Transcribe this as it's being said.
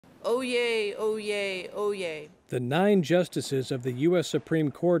Oh yay, oh yay, oh yay. The 9 justices of the U.S. Supreme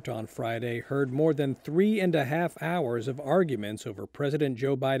Court on Friday heard more than 3.5 hours of arguments over President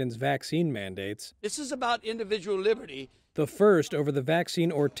Joe Biden's vaccine mandates. This is about individual liberty. The first over the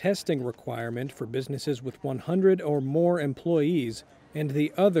vaccine or testing requirement for businesses with 100 or more employees, and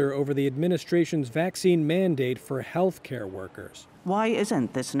the other over the administration's vaccine mandate for healthcare workers. Why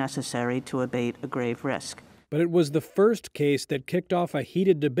isn't this necessary to abate a grave risk? But it was the first case that kicked off a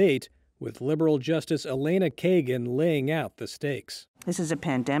heated debate, with liberal Justice Elena Kagan laying out the stakes. This is a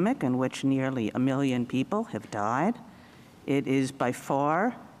pandemic in which nearly 1 million people have died. It is by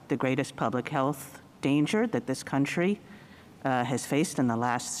far the greatest public health danger that this country has faced in the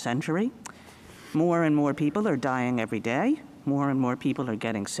last century. More and more people are dying every day. More and more people are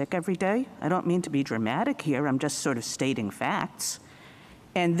getting sick every day. I don't mean to be dramatic here. I'm just sort of stating facts.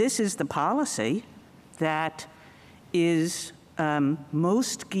 And this is the policy that is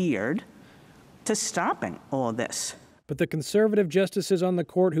most geared to stopping all this. But the conservative justices on the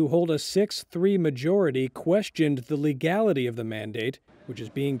court who hold a 6-3 majority questioned the legality of the mandate, which is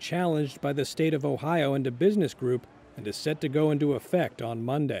being challenged by the state of Ohio and a business group and is set to go into effect on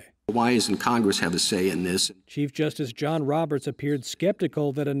Monday. Why doesn't Congress have a say in this? Chief Justice John Roberts appeared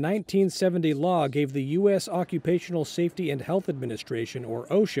skeptical that a 1970 law gave the U.S. Occupational Safety and Health Administration, or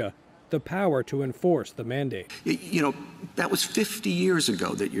OSHA, the power to enforce the mandate. You know, that was 50 years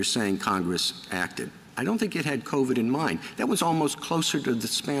ago that you're saying Congress acted. I don't think it had COVID in mind. That was almost closer to the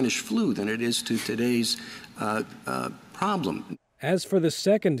Spanish flu than it is to today's problem. As for the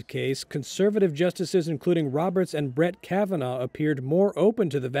second case, conservative justices including Roberts and Brett Kavanaugh appeared more open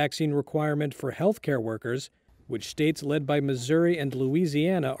to the vaccine requirement for healthcare workers, which states led by Missouri and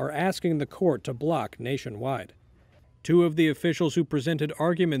Louisiana are asking the court to block nationwide. 2 of the officials who presented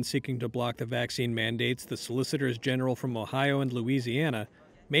arguments seeking to block the vaccine mandates, the Solicitors General from Ohio and Louisiana,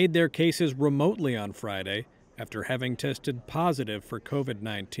 made their cases remotely on Friday after having tested positive for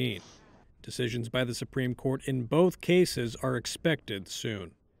COVID-19. Decisions by the Supreme Court in both cases are expected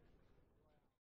soon.